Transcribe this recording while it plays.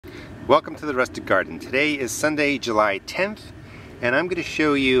Welcome to the Rustic Garden. Today is Sunday, July 10th, and I'm going to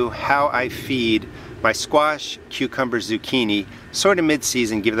show you how I feed my squash, cucumber, zucchini, sort of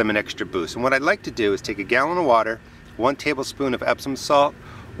mid-season, give them an extra boost. And what I'd like to do is take a gallon of water, 1 tablespoon of Epsom salt,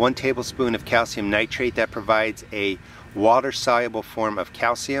 1 tablespoon of calcium nitrate. That provides a water-soluble form of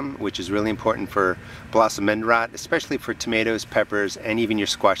calcium, which is really important for blossom end rot, especially for tomatoes, peppers, and even your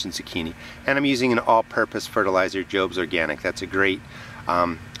squash and zucchini. And I'm using an all-purpose fertilizer, Job's Organic. That's a great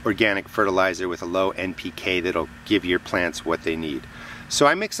organic fertilizer with a low NPK that'll give your plants what they need. So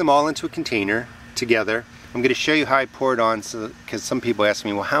I mix them all into a container together. I'm going to show you how I pour it on, because some people ask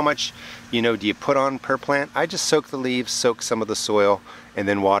me, well, how much do you put on per plant? I just soak the leaves, soak some of the soil, and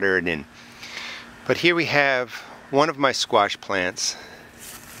then water it in. But here we have one of my squash plants,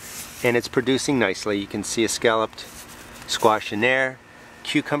 and it's producing nicely. You can see a scalloped squash in there.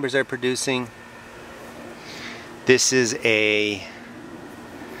 Cucumbers are producing. This is a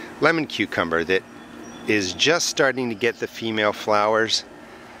lemon cucumber that is just starting to get the female flowers.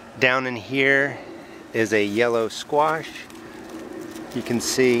 Down in here is a yellow squash. You can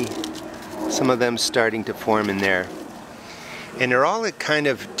see some of them starting to form in there. And they're all at kind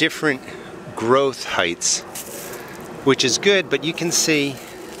of different growth heights, which is good, but you can see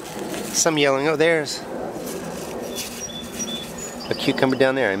some yellowing. Oh, there's a cucumber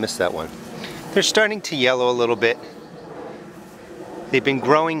down there. I missed that one. They're starting to yellow a little bit. They've been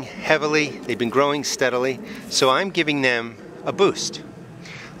growing heavily, they've been growing steadily, so I'm giving them a boost.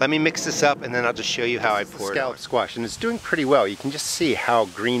 Let me mix this up and then I'll just show you how I pour it. Scallop squash, and it's doing pretty well. You can just see how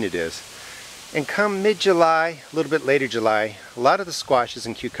green it is. And come mid-July, a little bit later July, a lot of the squashes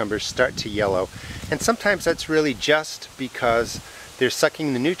and cucumbers start to yellow. And sometimes that's really just because they're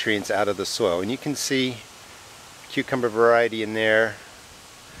sucking the nutrients out of the soil. And you can see cucumber variety in there.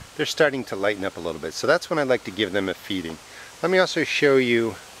 They're starting to lighten up a little bit. So that's when I like to give them a feeding. Let me also show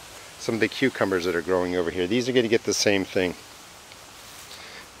you some of the cucumbers that are growing over here. These are going to get the same thing.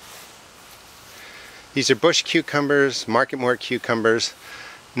 These are bush cucumbers, market-more cucumbers.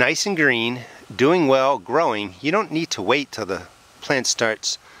 Nice and green, doing well, growing. You don't need to wait till the plant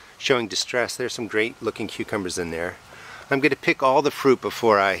starts showing distress. There's some great looking cucumbers in there. I'm going to pick all the fruit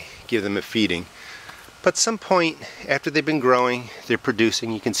before I give them a feeding. But some point after they've been growing, they're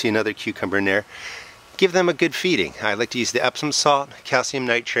producing. You can see another cucumber in there. Give them a good feeding. I like to use the Epsom salt, calcium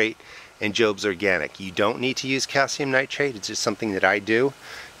nitrate, and Job's Organic. You don't need to use calcium nitrate. It's just something that I do.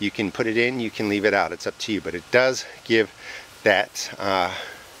 You can put it in, you can leave it out. It's up to you. But it does give that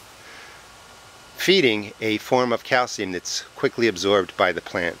feeding a form of calcium that's quickly absorbed by the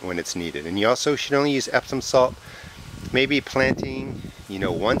plant when it's needed. And you also should only use Epsom salt, maybe planting,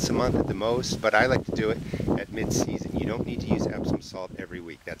 once a month at the most, but I like to do it at mid-season. You don't need to use Epsom salt every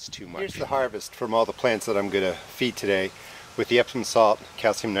week. That's too much. Here's the harvest from all the plants that I'm going to feed today with the Epsom salt,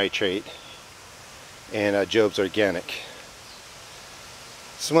 calcium nitrate, and Job's Organic.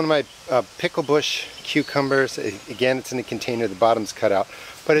 This is one of my pickle bush cucumbers. Again, it's in a container, the bottom's cut out,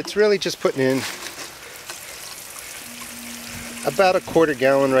 but it's really just putting in about a quarter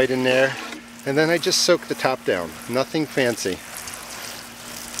gallon right in there, and then I just soak the top down. Nothing fancy.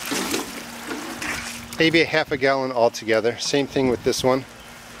 Maybe a half a gallon altogether. Same thing with this one.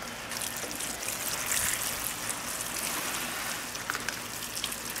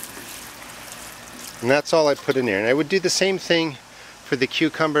 And that's all I put in there. And I would do the same thing for the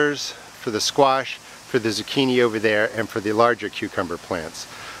cucumbers, for the squash, for the zucchini over there, and for the larger cucumber plants.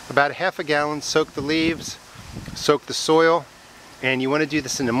 About a half a gallon, soak the leaves, soak the soil, and you want to do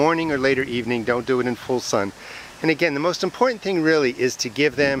this in the morning or later evening. Don't do it in full sun. And again, the most important thing really is to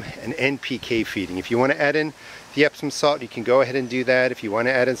give them an NPK feeding. If you want to add in the Epsom salt, you can go ahead and do that. If you want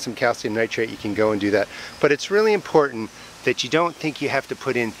to add in some calcium nitrate, you can go and do that. But it's really important that you don't think you have to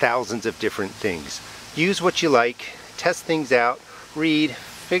put in thousands of different things. Use what you like, test things out, read,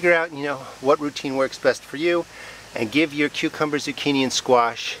 figure out what routine works best for you, and give your cucumber, zucchini, and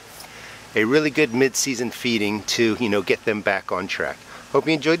squash a really good mid-season feeding to get them back on track. Hope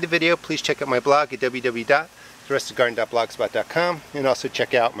you enjoyed the video. Please check out my blog at www.therusticgarden.blogspot.com and also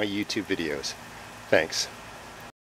check out my YouTube videos. Thanks.